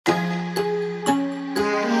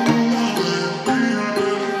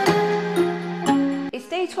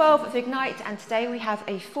12 of Ignite, and today we have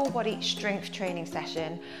a full body strength training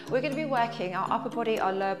session. We're going to be working our upper body,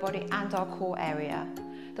 our lower body and our core area.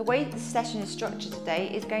 The way this session is structured today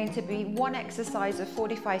is going to be one exercise of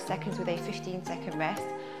 45 seconds with a 15-second rest,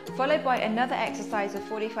 followed by another exercise of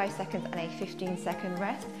 45 seconds and a 15-second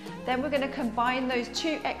rest. Then we're going to combine those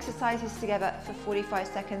two exercises together for 45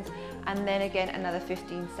 seconds and then again another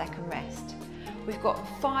 15-second rest. We've got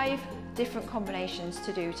 5 different combinations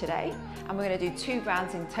to do today, and we're going to do 2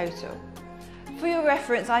 rounds in total. For your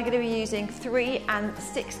reference, I'm going to be using 3 and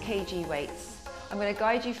 6 kg weights. I'm going to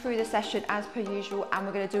guide you through the session as per usual, and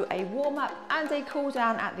we're going to do a warm-up and a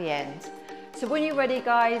cool-down at the end. So when you're ready,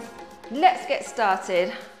 guys, let's get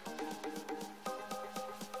started.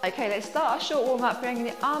 Okay, let's start our short warm-up, bringing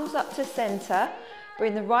the arms up to center.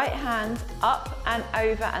 Bring the right hand up and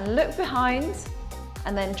over and look behind,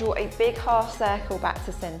 and then draw a big half circle back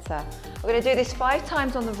to center. We're going to do this 5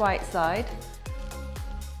 times on the right side,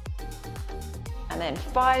 and then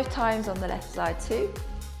 5 times on the left side too.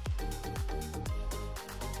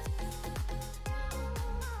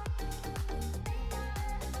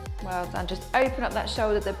 Well done. Just open up that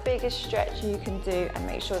shoulder, the biggest stretch you can do, and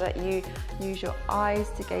make sure that you use your eyes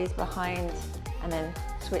to gaze behind, and then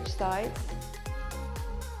switch sides.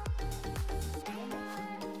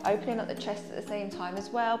 Opening up the chest at the same time as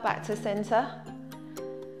well, back to center.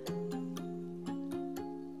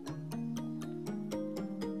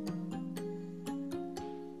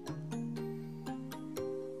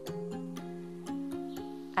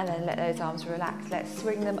 And then let those arms relax. Let's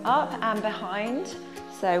swing them up and behind.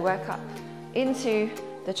 So work up into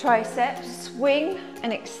the triceps, swing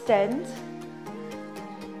and extend.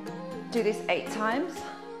 Do this 8 times.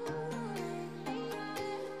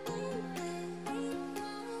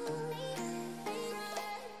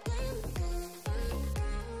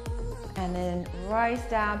 And then rise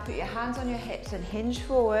down, put your hands on your hips and hinge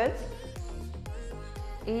forward.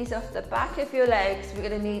 Ease off the back of your legs. We're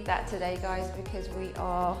going to need that today, guys, because we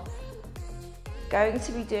are going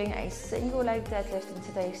to be doing a single leg deadlift in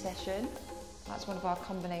today's session. That's one of our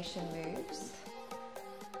combination moves.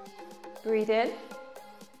 Breathe in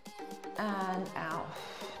and out.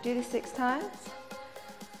 Do this 6 times.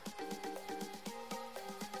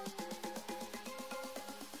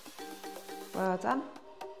 Well done.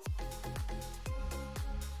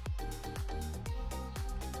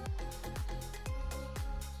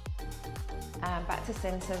 And back to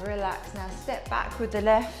center, relax. Now step back with the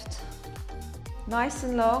left, nice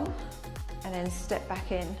and long, and then step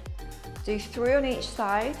back in. Do 3 on each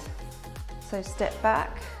side. So step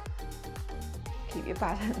back, keep your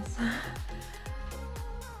balance.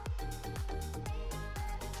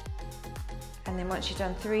 And then once you've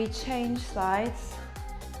done 3, change sides.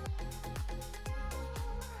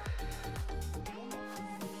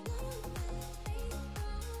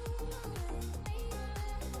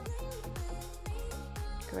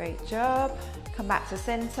 Great job. Come back to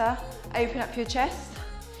center, open up your chest,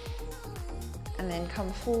 and then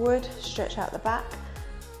come forward, stretch out the back,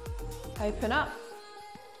 open up,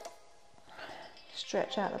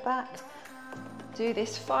 stretch out the back. Do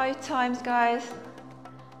this 5 times, guys.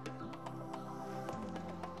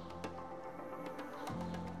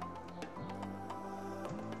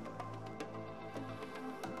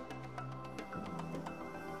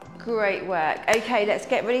 Great work. Okay, let's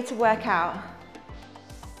get ready to work out.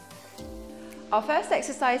 Our first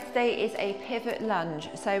exercise today is a pivot lunge.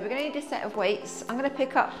 So we're going to need a set of weights. I'm going to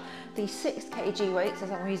pick up the 6 kg weights as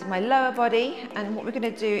I'm using my lower body. And what we're going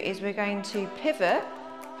to do is we're going to pivot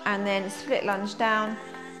and then split lunge down.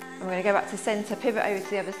 And we're going to go back to center, pivot over to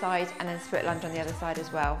the other side, and then split lunge on the other side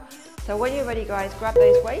as well. So when you're ready, guys, grab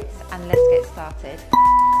those weights and let's get started.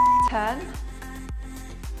 Turn.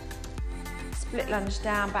 Split lunge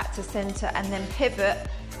down, back to center, and then pivot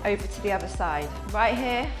over to the other side. Right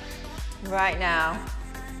here. Right now.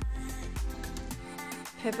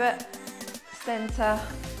 Pivot, center,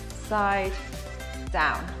 side,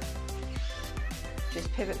 down.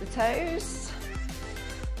 Just pivot the toes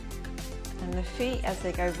and the feet as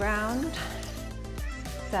they go round,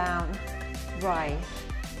 down, rise.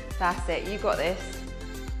 That's it, you got this.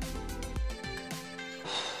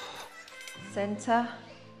 Center.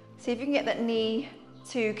 See if you can get that knee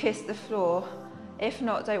to kiss the floor. If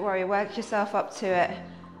not, don't worry, work yourself up to it.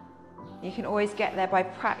 You can always get there by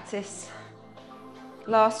practice.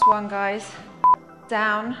 Last one, guys.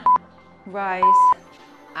 Down, rise,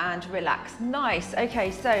 and relax. Nice.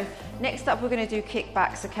 Okay, so next up we're going to do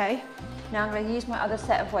kickbacks, okay? Now I'm going to use my other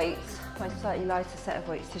set of weights, my slightly lighter set of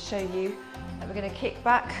weights, to show you that we're going to kick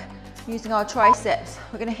back using our triceps.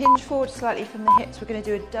 We're going to hinge forward slightly from the hips. We're going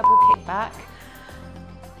to do a double kickback.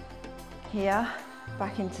 Here,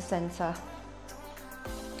 back into center.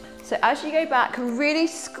 So as you go back, really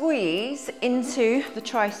squeeze into the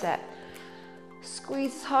tricep.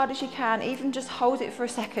 Squeeze as hard as you can, even just hold it for a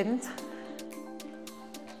second.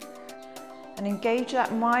 And engage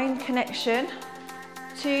that mind connection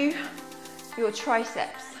to your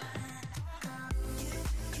triceps.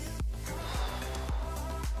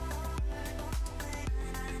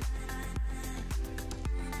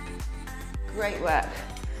 Great work.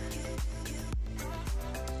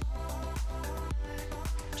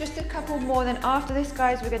 Just a couple more, then after this,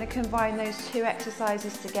 guys, we're going to combine those two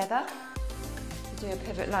exercises together. Do a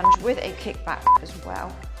pivot lunge with a kickback as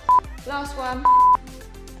well. Last one.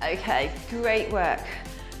 Okay, great work.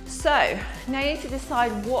 So now you need to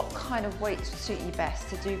decide what kind of weights suit you best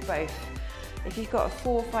to do both. If you've got a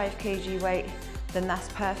 4 or 5 kg weight, then that's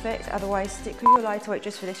perfect. Otherwise, stick with your lighter weight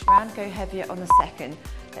just for this round. Go heavier on the second.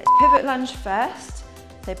 Let's pivot lunge first.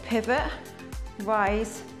 So pivot,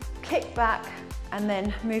 rise, kick back, and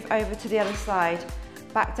then move over to the other side.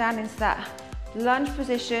 Back down into that lunge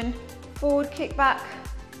position, forward kick back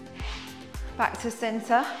to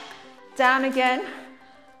center, down again.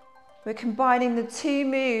 We're combining the two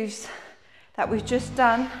moves that we've just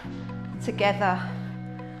done together.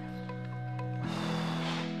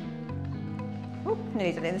 Ooh,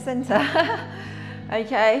 nearly done it in the center.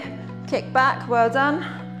 Okay, kick back, well done.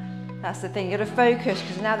 That's the thing, you gotta focus,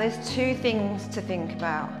 because now there's two things to think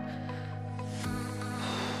about.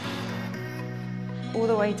 All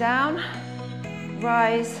the way down,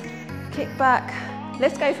 rise, kick back.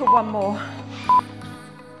 Let's go for one more.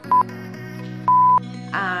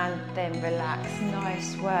 And then relax,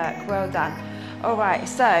 nice work, well done. All right,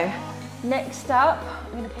 so next up,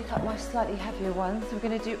 I'm gonna pick up my slightly heavier ones. We're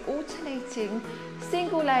gonna do alternating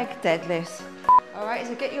single leg deadlifts. All right,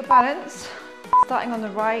 so get your balance, starting on the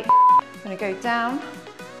right. I'm gonna go down.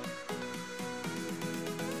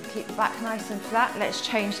 Keep the back nice and flat. Let's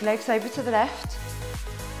change legs over to the left.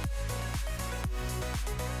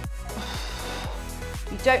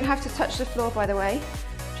 You don't have to touch the floor, by the way.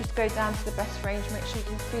 Just go down to the best range. Make sure you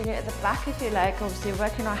can feel it at the back of your leg. Obviously,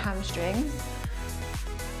 working our hamstrings.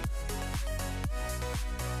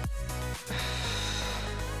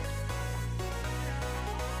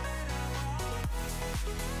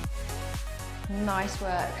 Nice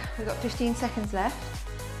work. We've got 15 seconds left.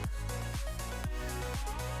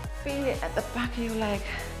 Feel it at the back of your leg.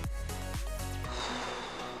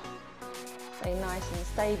 Stay nice and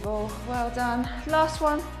stable. Well done. Last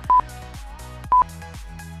one.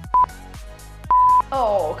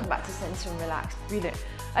 Oh, come back to center and relax. Brilliant.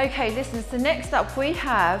 Okay, listen, so next up we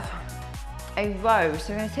have a row.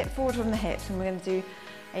 So we're going to tip forward from the hips and we're going to do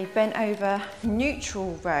a bent over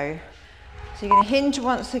neutral row. So you're going to hinge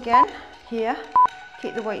once again here.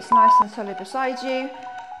 Keep the weights nice and solid beside you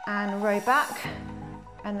and row back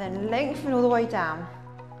and then lengthen all the way down.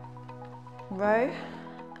 Row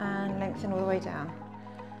and lengthen all the way down.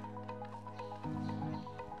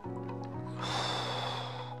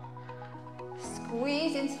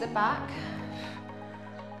 Squeeze into the back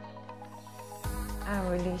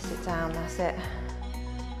and release it down, that's it.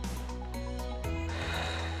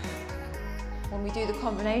 When we do the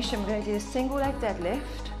combination, we're going to do a single leg deadlift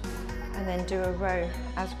and then do a row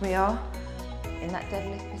as we are in that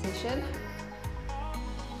deadlift position.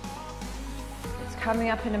 It's coming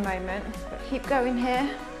up in a moment, but keep going here.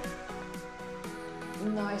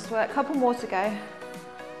 Nice work, couple more to go.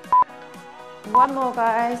 One more,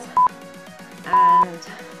 guys. And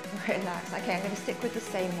relax. Okay, I'm going to stick with the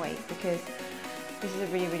same weight because this is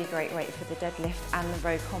a really, really great weight for the deadlift and the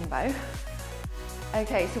row combo.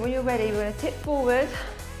 Okay, so when you're ready, we're going to tip forward,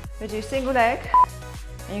 we're going to do single leg,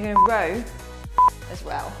 and you're going to row as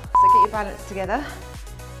well. So get your balance together.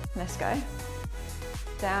 Let's go.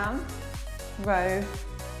 Down, row,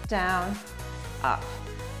 down, up.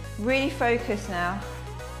 Really focus now.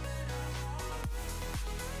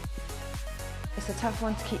 It's a tough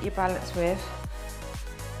one to keep your balance with,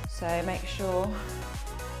 so make sure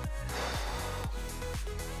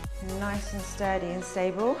nice and sturdy and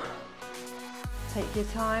stable. Take your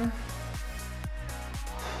time.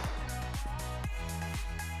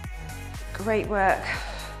 Great work.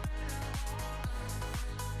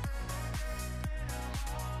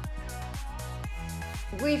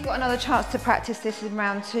 We've got another chance to practice this in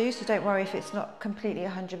round 2, so don't worry if it's not completely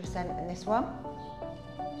 100% in this one.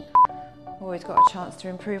 Always got a chance to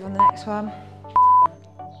improve on the next one.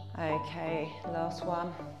 Okay, last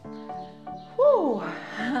one. Woo!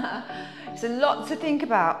 It's a lot to think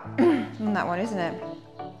about on that one, isn't it?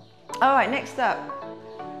 All right, next up,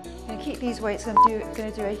 I'm going to keep these weights. I'm going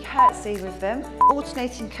to do a curtsy with them,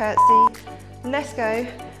 alternating curtsy. Let's go.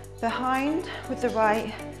 behind with the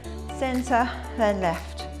right, center, then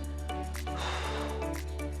left.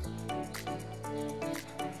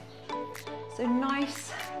 So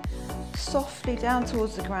nice, softly down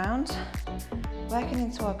towards the ground, working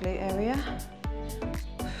into our glute area.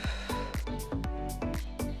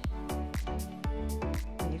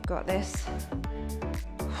 You've got this.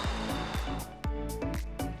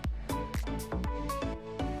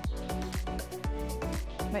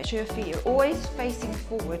 Make sure your feet are always facing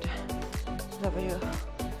forward. Otherwise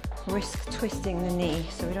you'll risk twisting the knee,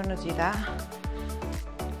 so we don't want to do that.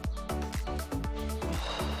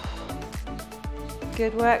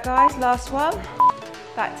 Good work, guys. Last one.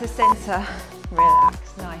 Back to center.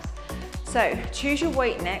 Relax. Nice. So choose your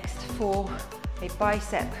weight next for a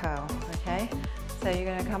bicep curl. Okay. So you're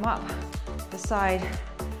going to come up the side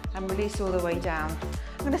and release all the way down.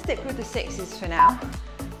 I'm going to stick with the 6s for now.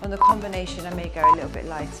 On the combination, I may go a little bit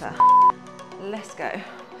lighter. Let's go.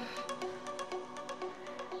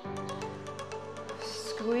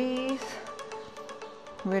 Squeeze,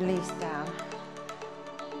 release down.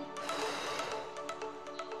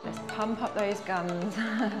 Let's pump up those guns.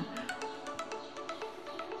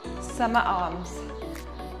 Summer arms.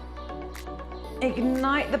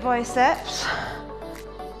 Ignite the biceps.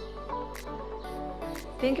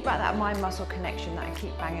 Think about that mind-muscle connection that I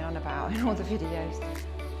keep banging on about in all the videos.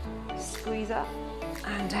 Squeeze up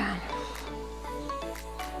and down.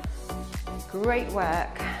 Great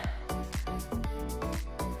work.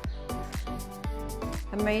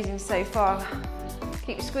 Amazing so far.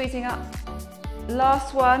 Keep squeezing up.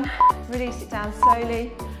 Last one. Release it down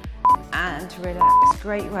slowly and relax.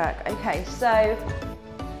 Great work. Okay, so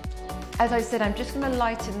as I said, I'm just going to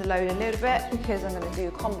lighten the load a little bit because I'm going to do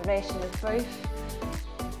a combination of both.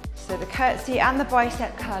 So the curtsy and the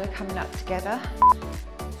bicep curl are coming up together.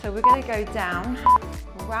 So we're going to go down,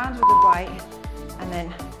 round with the right, and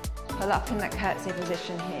then pull up in that curtsy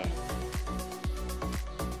position here.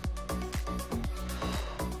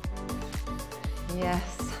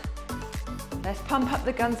 Yes. Let's pump up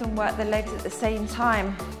the guns and work the legs at the same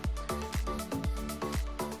time.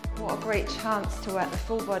 What a great chance to work the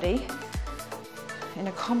full body in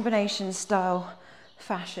a combination style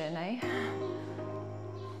fashion, eh?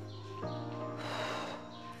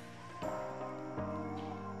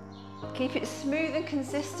 Keep it smooth and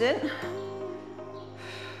consistent.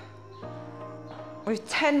 With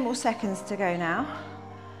 10 more seconds to go now.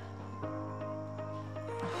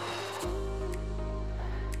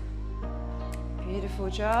 Beautiful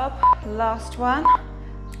job. Last one.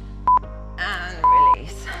 And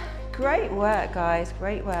release. Great work, guys.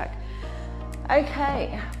 Great work.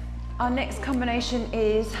 Okay, our next combination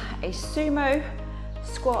is a sumo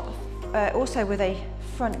squat, also with a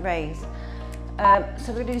front raise.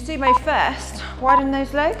 So we're going to do sumo first. Widen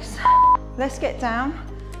those legs. Let's get down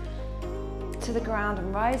to the ground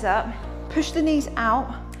and rise up. Push the knees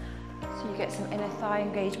out so you get some inner thigh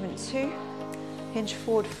engagement too. Hinge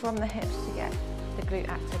forward from the hips to get the glute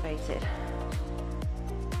activated.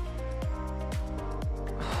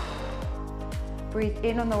 Breathe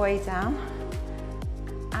in on the way down,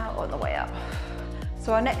 out on the way up.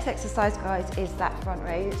 So our next exercise, guys, is that front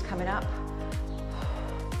raise. It's coming up.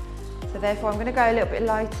 So therefore I'm going to go a little bit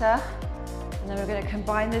lighter and then we're going to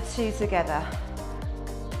combine the two together.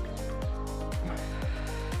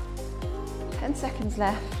 10 seconds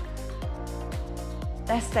left.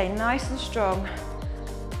 Let's stay nice and strong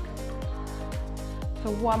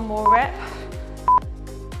for one more rep.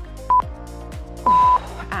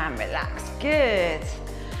 And relax, good.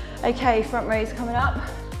 Okay, front raise coming up.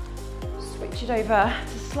 Switch it over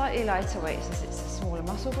to slightly lighter weights as it's a smaller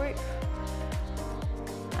muscle group.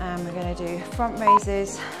 And we're going to do front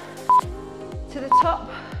raises to the top,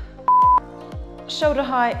 shoulder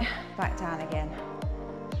height, back down again.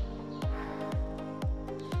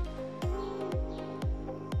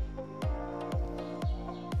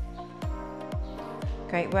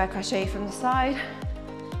 Great work, I'll show you from the side.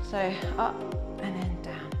 So up and then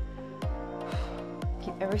down.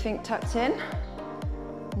 Keep everything tucked in.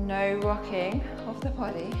 No rocking of the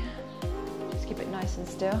body. Just keep it nice and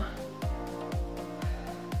still.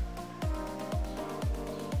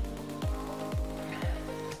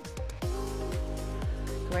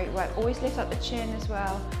 Great work. Always lift up the chin as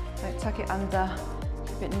well. Don't tuck it under.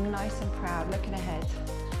 Keep it nice and proud, looking ahead.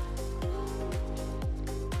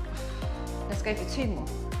 Let's go for 2 more.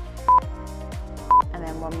 And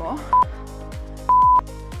then 1 more.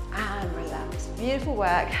 And relax. Beautiful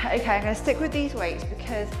work. Okay, I'm going to stick with these weights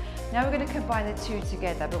because now we're going to combine the two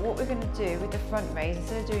together. But what we're going to do with the front raise,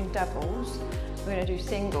 instead of doing doubles, we're going to do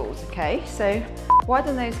singles, okay? So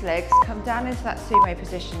widen those legs, come down into that sumo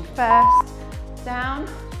position first, down,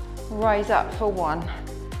 rise up for 1.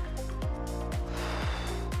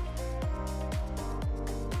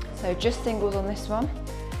 So just singles on this one.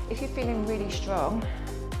 If you're feeling really strong,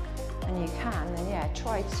 and you can, then yeah,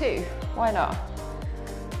 try 2. Why not?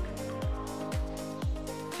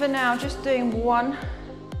 For now, just doing 1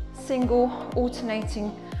 single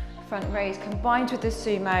alternating front raise combined with the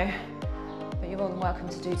sumo, but you're more than welcome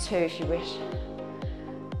to do 2 if you wish.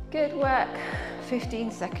 Good work.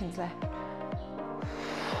 15 seconds left.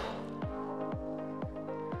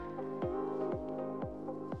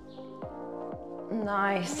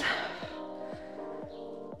 Nice.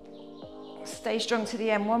 Stay strong to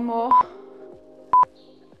the end. 1 more.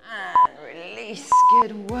 And release.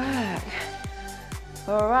 Good work.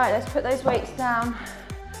 All right, let's put those weights down.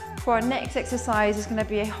 For our next exercise, it's going to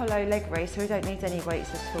be a hollow leg raise, so we don't need any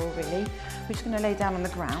weights at all, really. We're just going to lay down on the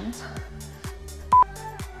ground.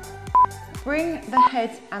 Bring the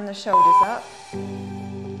head and the shoulders up.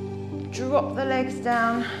 Drop the legs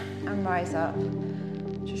down and rise up.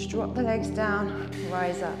 Just drop the legs down,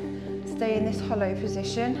 rise up. Stay in this hollow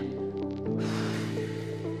position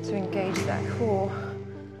to engage that core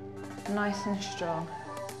nice and strong.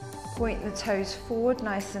 Point the toes forward,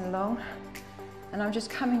 nice and long. And I'm just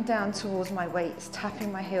coming down towards my weights,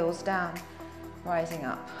 tapping my heels down, rising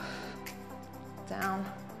up, down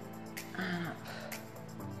and up.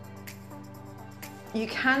 You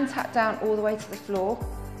can tap down all the way to the floor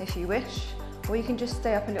if you wish, or you can just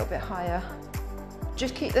stay up a little bit higher.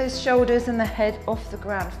 Just keep those shoulders and the head off the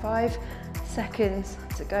ground. 5 seconds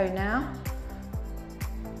to go now.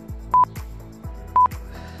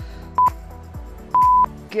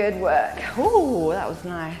 Good work. Oh, that was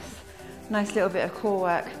nice. Nice little bit of core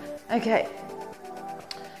work. Okay,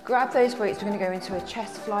 grab those weights. We're going to go into a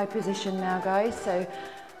chest fly position now, guys. So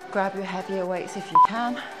grab your heavier weights if you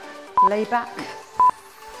can. Lay back.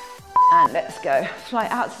 And let's go. Fly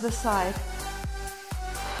out to the side.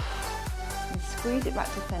 And squeeze it back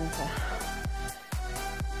to center.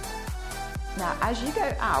 Now, as you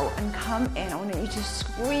go out and come in, I want you to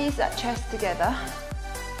squeeze that chest together.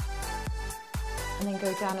 And then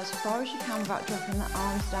go down as far as you can without dropping the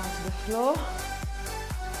arms down to the floor.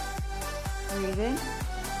 Breathe in.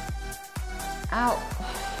 Out.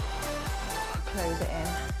 Close it in.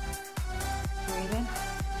 Breathe in.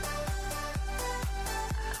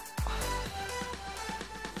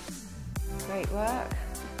 Great work.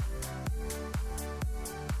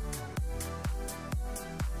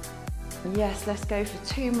 Yes, let's go for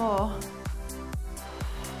 2 more.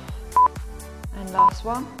 And last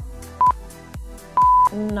one.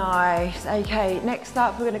 Nice. Okay, next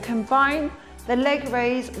up we're going to combine the leg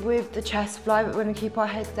raise with the chest fly, but we're going to keep our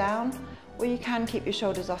head down, or you can keep your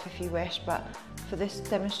shoulders off if you wish, but for this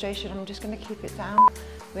demonstration I'm just going to keep it down.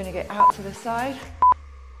 We're going to get out to the side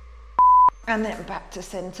and then back to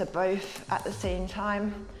center, both at the same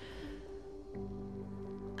time.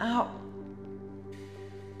 Out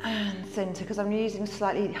and center, because I'm using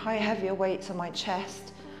slightly heavier weights on my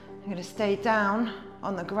chest. I'm going to stay down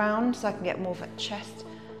on the ground so I can get more of a chest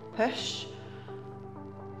push.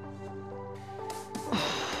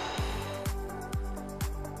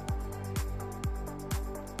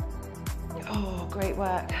 Oh, great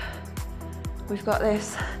work. We've got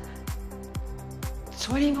this.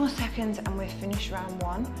 20 more seconds and we've finished round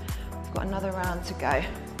 1. We've got another round to go.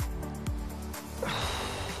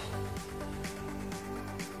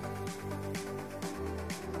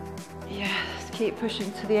 Yes, keep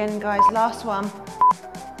pushing to the end, guys. Last one.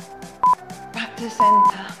 Back to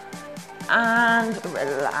center. And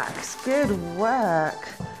relax. Good work.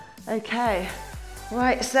 Okay,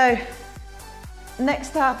 right, so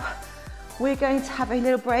next up, we're going to have a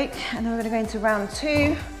little break and then we're going to go into round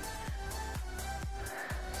 2.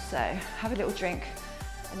 So have a little drink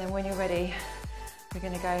and then when you're ready, we're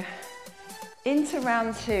going to go into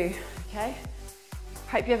round 2, okay?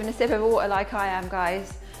 Hope you're having a sip of water like I am,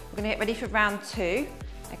 guys. We're going to get ready for round 2,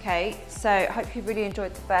 okay? So I hope you really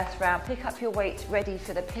enjoyed the first round. Pick up your weights ready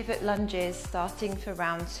for the pivot lunges starting for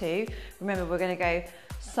round 2. Remember, we're going to go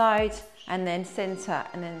side and then center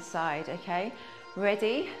and then side, okay?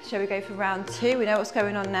 Ready? Shall we go for round 2? We know what's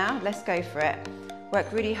going on now. Let's go for it.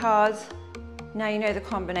 Work really hard. Now you know the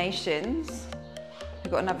combinations.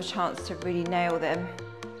 You've got another chance to really nail them.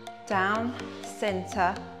 Down,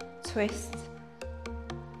 center, twist.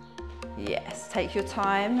 Yes, take your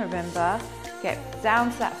time, remember. Get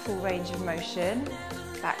down to that full range of motion.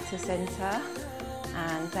 Back to center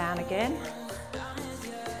and down again.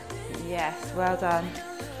 Yes, well done.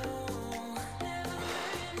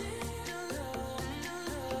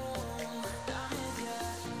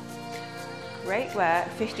 Great work,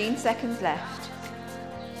 15 seconds left.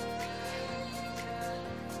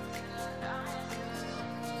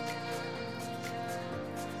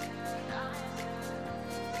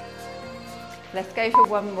 Let's go for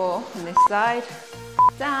one more on this side.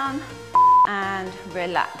 Down and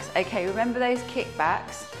relax. Okay, remember those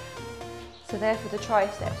kickbacks? So there for the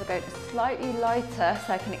triceps, I'm going slightly lighter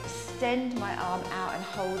so I can extend my arm out and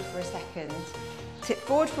hold for a second. Tip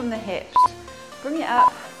forward from the hips, bring it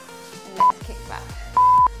up, and let's kick back.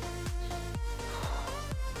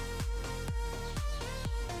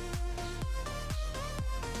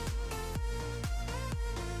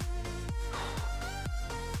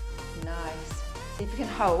 Nice. See if you can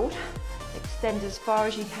hold. Extend as far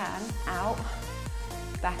as you can, out,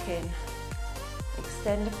 back in.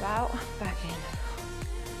 Extend about, back in.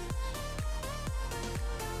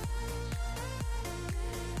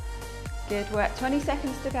 Good work, 20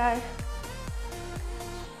 seconds to go.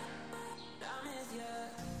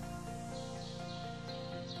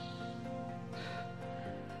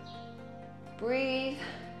 Breathe,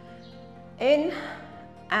 in,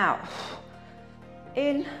 out,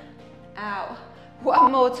 in, out.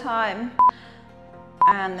 One more time,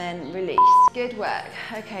 and then release. Good work.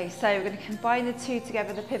 Okay, so we're going to combine the two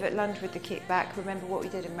together, the pivot lunge with the kickback. Remember what we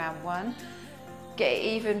did in round one. Get it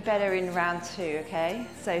even better in round two, okay?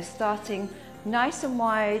 So starting nice and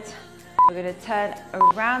wide, we're going to turn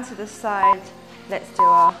around to the side. Let's do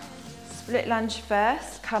our split lunge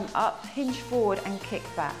first. Come up, hinge forward and kick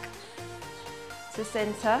back. To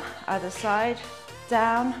center, other side,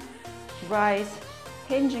 down, rise,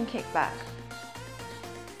 hinge and kick back.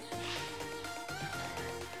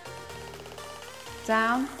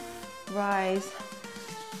 Down, rise,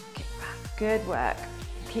 kick back. Good work.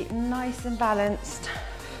 Keep nice and balanced.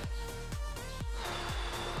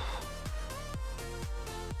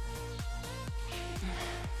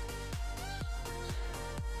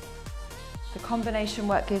 The combination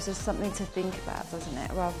work gives us something to think about, doesn't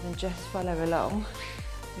it? Rather than just follow along.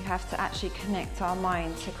 We have to actually connect our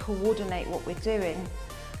mind to coordinate what we're doing,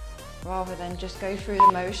 rather than just go through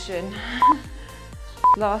the motion.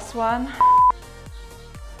 Last one.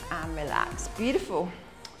 And relax. Beautiful.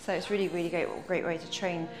 So it's really great way to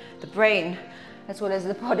train the brain as well as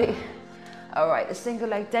the body. All right, the single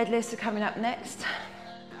leg deadlifts are coming up next.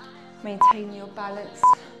 Maintain your balance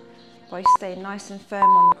by staying nice and firm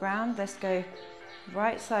on the ground. Let's go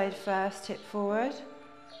right side first, tip forward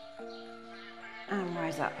and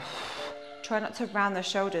rise up. Try not to round the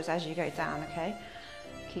shoulders as you go down, okay?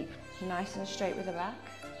 Keep nice and straight with the back.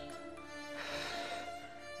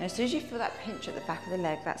 And as soon as you feel that pinch at the back of the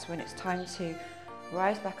leg, that's when it's time to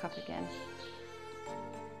rise back up again.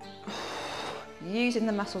 Using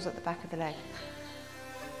the muscles at the back of the leg.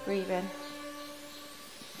 Breathe in.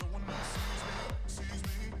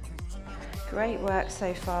 Great work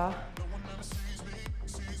so far.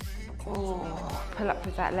 Oh, pull up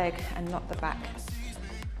with that leg and not the back.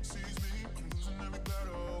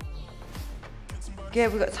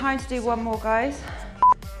 Good, we've got time to do one more, guys.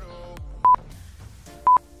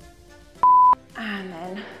 And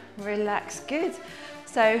then relax, good.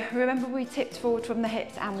 So remember we tipped forward from the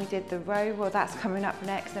hips and we did the row. Well, that's coming up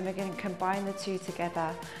next. Then we're going to combine the two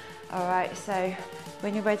together. All right, so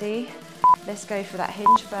when you're ready, let's go for that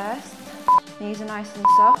hinge first. Knees are nice and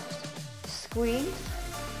soft. Squeeze,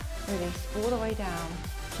 release all the way down.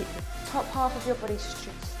 Keep the top half of your body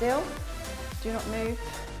still. Do not move.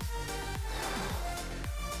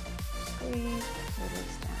 Squeeze,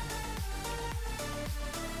 release down.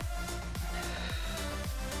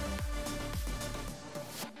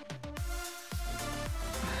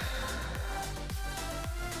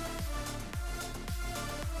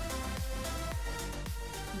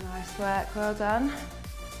 Nice work, well done.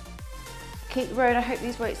 Keep rowing. I hope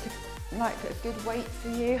these weights are like a good weight for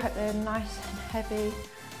you. Hope they're nice and heavy.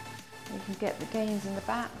 You can get the gains in the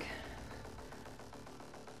back.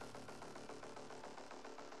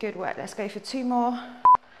 Good work. Let's go for two more.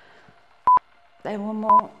 Then one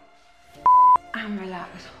more. And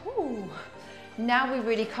relax. Ooh. Now we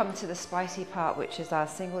really come to the spicy part, which is our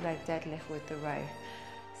single leg deadlift with the row.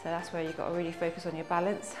 So that's where you've got to really focus on your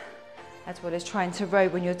balance, as well as trying to row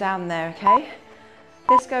when you're down there, okay?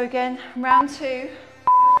 Let's go again, round two.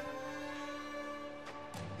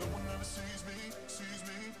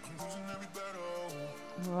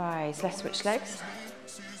 Rise, let's switch legs.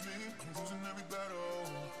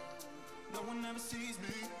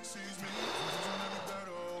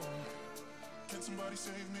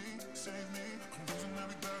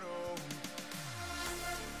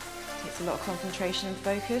 Takes a lot of concentration and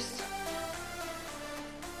focus.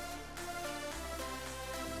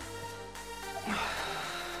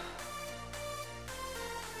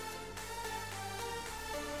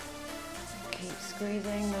 Keep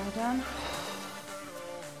squeezing, well done.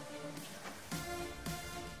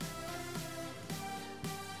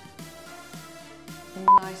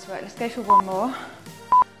 Nice work. Let's go for one more.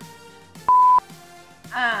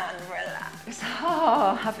 And relax.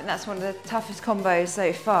 Oh, I think that's one of the toughest combos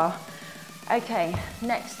so far. Okay,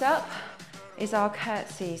 next up is our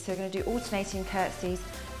curtsies. So we're going to do alternating curtsies.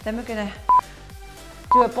 Then we're going to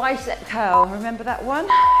do a bicep curl. Remember that one?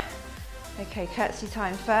 Okay, curtsy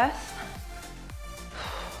time first.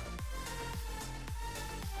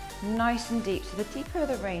 Nice and deep. So the deeper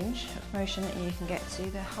the range of motion that you can get to,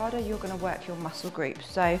 the harder you're going to work your muscle group.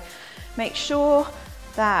 So make sure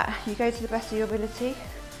that you go to the best of your ability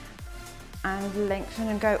and lengthen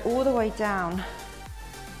and go all the way down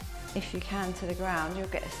if you can to the ground. You'll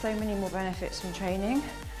get so many more benefits from training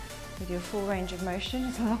with your full range of motion,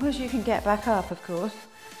 as long as you can get back up, of course.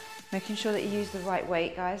 Making sure that you use the right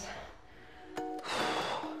weight, guys.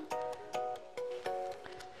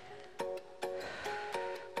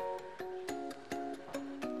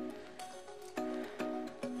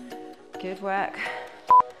 Good work.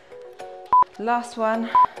 Last one.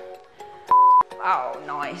 Oh,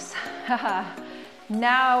 nice.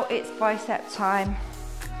 Now it's bicep time.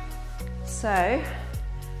 So I'm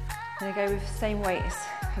going to go with the same weights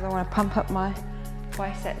because I want to pump up my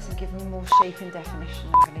biceps and give them more shape and definition.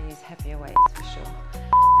 I'm going to use heavier weights for sure.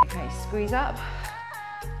 Okay, squeeze up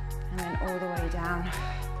and then all the way down.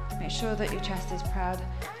 Make sure that your chest is proud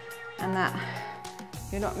and that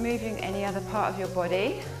you're not moving any other part of your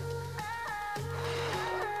body.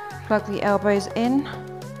 Plug the elbows in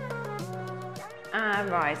and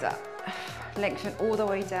rise up. Lengthen all the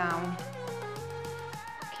way down.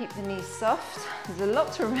 Keep the knees soft. There's a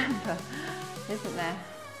lot to remember, isn't there?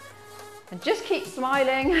 And just keep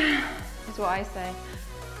smiling, is what I say.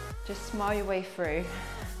 Just smile your way through,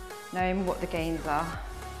 knowing what the gains are.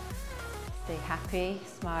 Stay happy,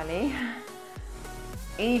 smiley.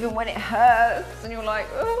 Even when it hurts and you're like,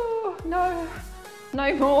 oh, no,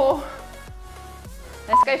 no more.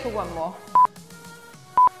 Let's go for one more.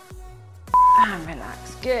 And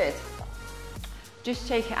relax, good. Just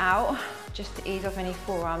shake it out, just to ease off any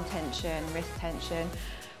forearm tension, wrist tension.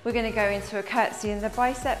 We're going to go into a curtsy and the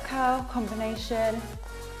bicep curl combination.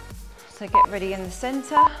 So get ready in the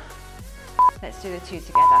center. Let's do the two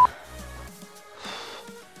together.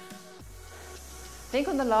 I think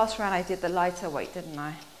on the last round I did the lighter weight, didn't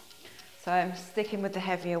I? So I'm sticking with the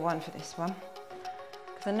heavier one for this one,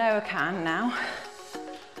 because I know I can now.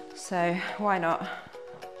 So why not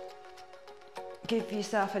give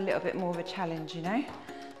yourself a little bit more of a challenge, you know?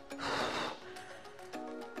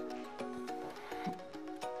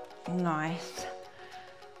 Nice.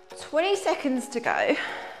 20 seconds to go.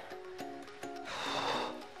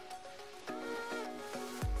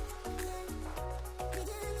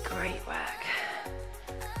 Great work.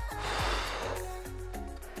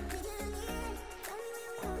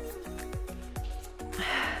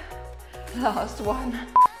 Last one.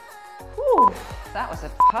 Whew, that was a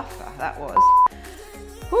puffer, that was.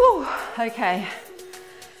 Whew, okay.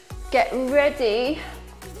 Get ready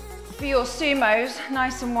for your sumos,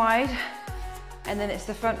 nice and wide, and then it's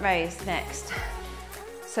the front raise next.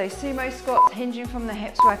 So sumo squats, hinging from the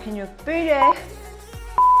hips, working your booty,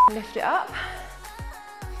 lift it up,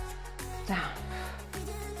 down.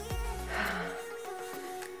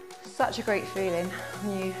 Such a great feeling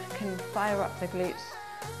when you can fire up the glutes.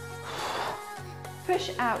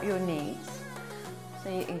 Push out your knees so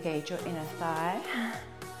you engage your inner thigh.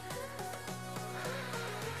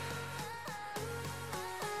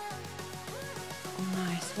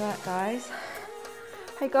 Nice work, guys.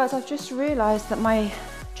 Hey guys, I've just realised that my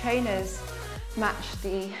trainers match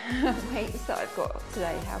the weights that I've got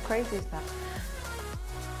today. How crazy is that?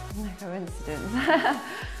 No coincidence.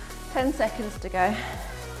 10 seconds to go.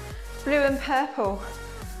 Blue and purple.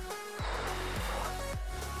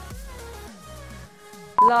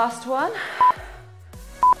 Last one.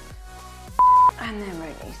 And then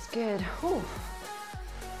release. Good. Ooh.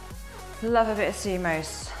 Love a bit of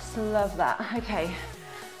sumos. Love that. Okay.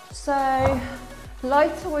 So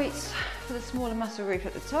lighter weights for the smaller muscle group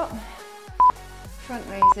at the top. Front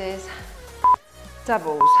raises.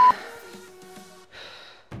 Doubles.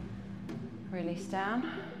 Release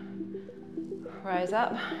down. Rise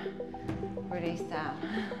up. Release down.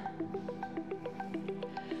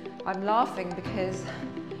 I'm laughing because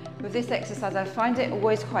with this exercise I find it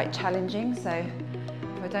always quite challenging, so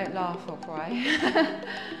if I don't laugh I'll cry.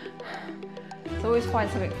 So I always find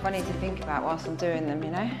something funny to think about whilst I'm doing them,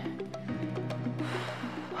 you know?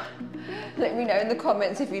 Let me know in the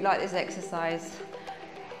comments if you like this exercise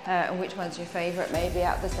and which one's your favourite maybe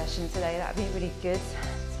out of the session today. That'd be really good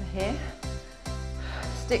to hear.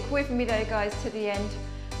 Stick with me though guys to the end.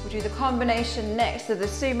 We'll do the combination next of the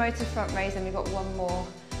sumo to front raise, and we've got one more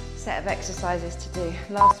set of exercises to do.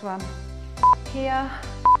 Last one here,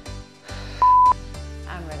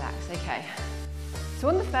 and relax. Okay, so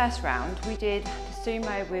on the first round we did the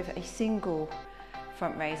sumo with a single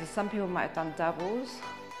front raise, or some people might have done doubles.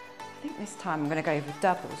 I think this time I'm going to go with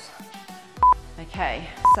doubles. Okay,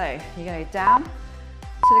 so you're going to go down to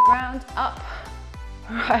the ground, up,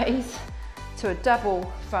 raise to a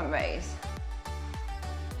double front raise.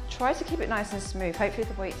 Try to keep it nice and smooth. Hopefully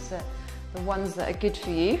the weights are the ones that are good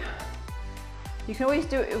for you. You can always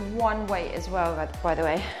do it with one weight as well, by the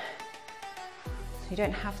way. So you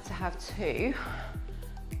don't have to have two.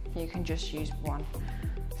 You can just use one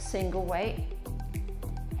single weight.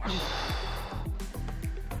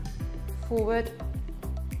 Forward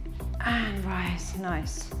and rise,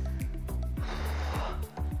 nice.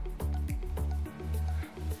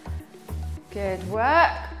 Good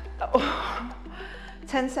work. Oh.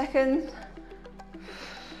 10 seconds.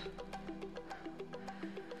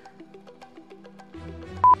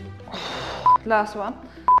 Last one.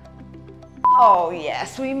 Oh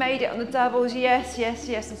yes, we made it on the doubles. Yes, yes,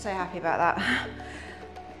 yes, I'm so happy about that.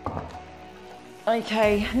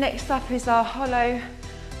 Okay, next up is our hollow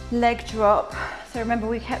leg drop. So remember,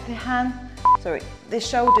 we kept the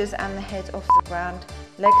shoulders and the head off the ground.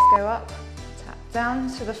 Legs go up, tap down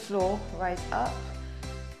to the floor, rise up.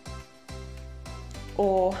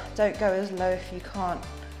 Or don't go as low if you can't.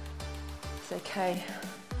 It's okay.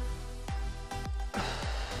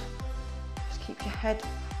 Just keep your head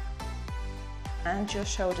and your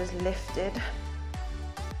shoulders lifted.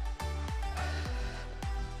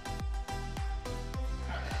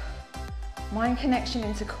 Mind connection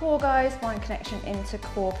into core, guys. Mind connection into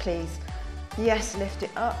core, please. Yes, lift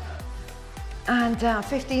it up and down.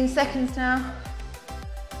 15 seconds now.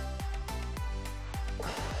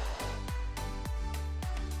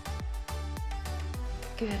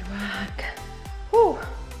 Good work. Whew.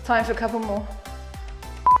 Time for a couple more.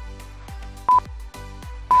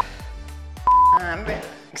 And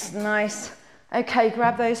relax, nice. Okay,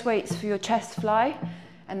 grab those weights for your chest fly,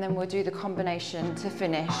 and then we'll do the combination to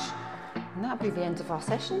finish. And that'll be the end of our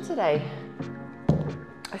session today.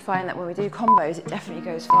 I find that when we do combos, it definitely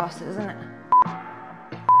goes faster, doesn't it?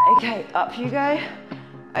 Okay, up you go.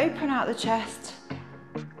 Open out the chest.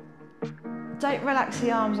 Don't relax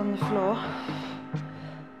the arms on the floor.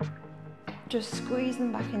 Just squeeze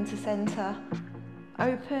them back into center.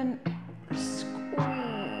 Open,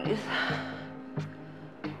 squeeze.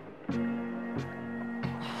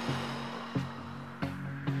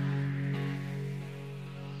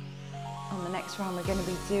 On the next round, we're going to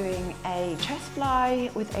be doing a chest fly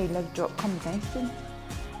with a leg drop combination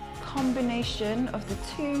of the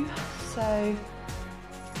two. So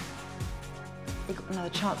we've got another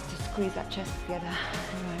chance to squeeze that chest together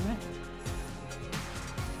in a moment.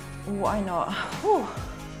 Why not? Whew.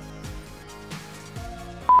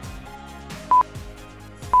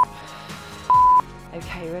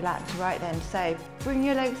 Okay, relax. Right then, so bring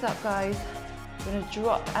your legs up, guys. We're going to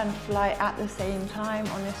drop and fly at the same time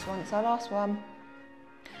on this one. It's our last one.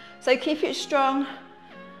 So keep it strong,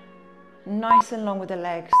 nice and long with the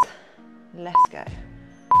legs. Let's go.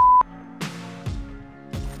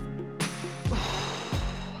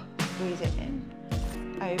 Squeeze it in,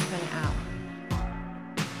 open it out.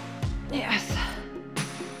 Yes.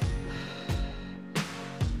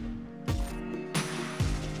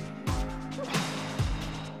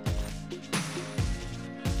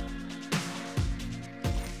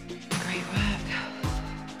 Great work.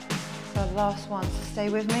 So last one, so stay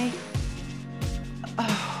with me.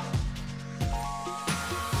 Oh.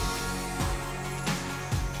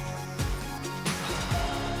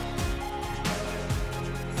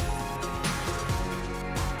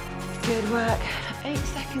 Good work. 8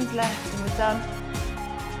 seconds left and we're done.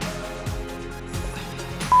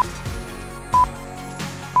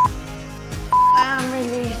 And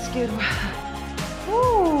release, good work.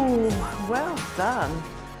 Ooh, well done.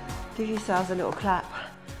 Give yourselves a little clap.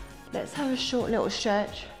 Let's have a short little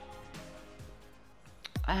stretch.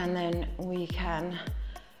 And then we can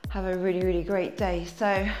have a really, really great day.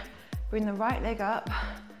 So bring the right leg up.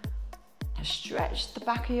 Stretch the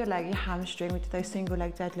back of your leg, your hamstring. We did those single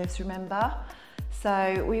leg deadlifts, remember?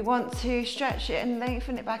 So we want to stretch it and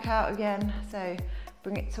lengthen it back out again. So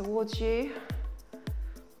bring it towards you.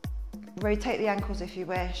 Rotate the ankles if you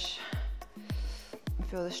wish.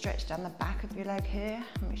 Feel the stretch down the back of your leg here.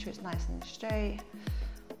 Make sure it's nice and straight.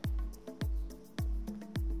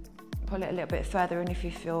 Pull it a little bit further in if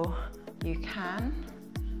you feel you can.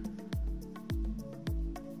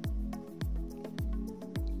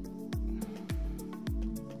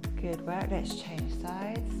 Good work, let's change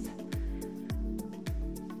sides.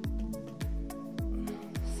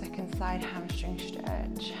 side hamstring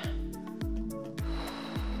stretch.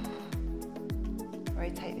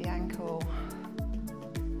 Rotate the ankle.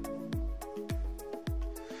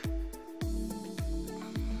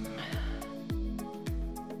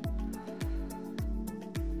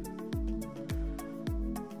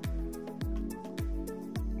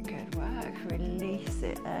 Good work, release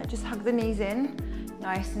it there. Just hug the knees in,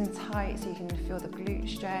 nice and tight so you can feel the glute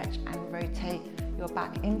stretch, and rotate your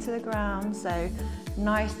back into the ground. So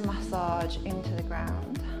nice massage into the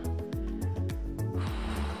ground.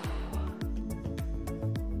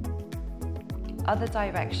 Other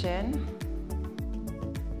direction.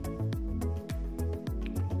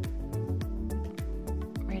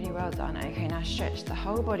 Really well done. Okay, now stretch the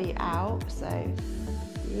whole body out. So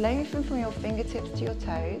lengthen from your fingertips to your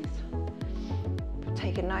toes.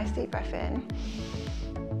 Take a nice deep breath in.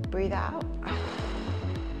 Breathe out.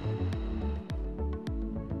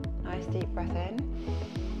 Nice deep breath in.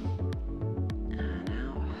 And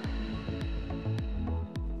out.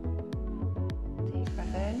 Deep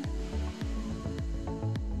breath in.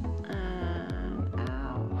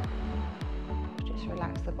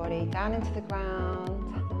 Relax the body down into the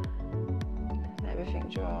ground. Let everything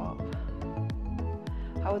drop.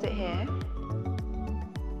 Hold it here.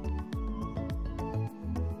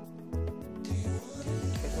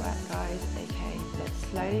 Good work, guys. Okay, let's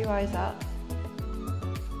slowly rise up.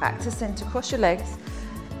 Back to center. Cross your legs.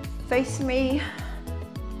 Face me.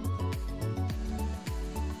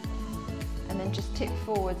 And then just tip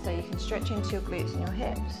forward so you can stretch into your glutes and your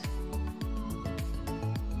hips.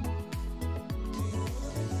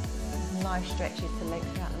 Nice stretches to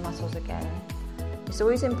lengthen out the muscles again. It's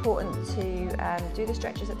always important to do the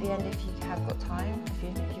stretches at the end if you have got time, if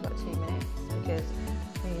you've got 2 minutes, because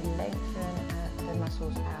we lengthen the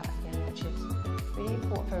muscles out at the end, which is really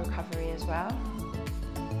important for recovery as well.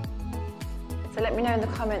 So let me know in the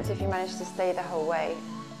comments if you managed to stay the whole way.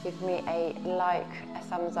 Give me a like, a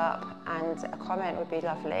thumbs up, and a comment would be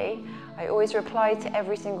lovely. I always reply to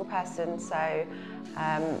every single person, so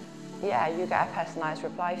yeah, you get a personalised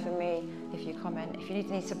reply from me if you comment. If you need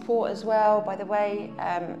any support as well, by the way,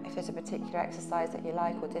 if there's a particular exercise that you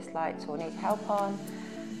like or disliked or need help on,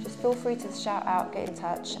 just feel free to shout out, get in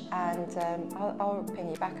touch, and I'll ping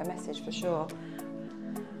you back a message for sure.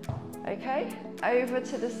 Okay, over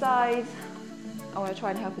to the side. I want to try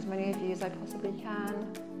and help as many of you as I possibly can.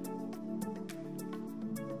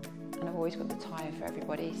 And I've always got the time for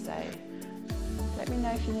everybody, so let me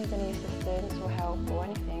know if you need any assistance or help or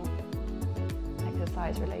anything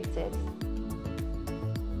exercise related.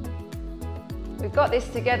 We've got this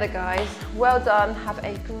together, guys. Well done. Have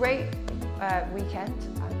a great weekend.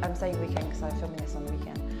 I'm saying weekend because I'm filming this on the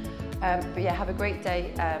weekend. But yeah, have a great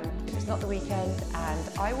day if it's not the weekend, and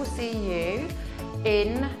I will see you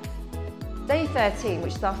in day 13,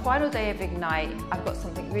 which is our final day of Ignite. I've got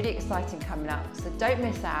something really exciting coming up, so don't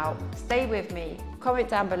miss out. Stay with me, comment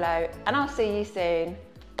down below, and I'll see you soon.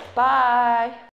 Bye.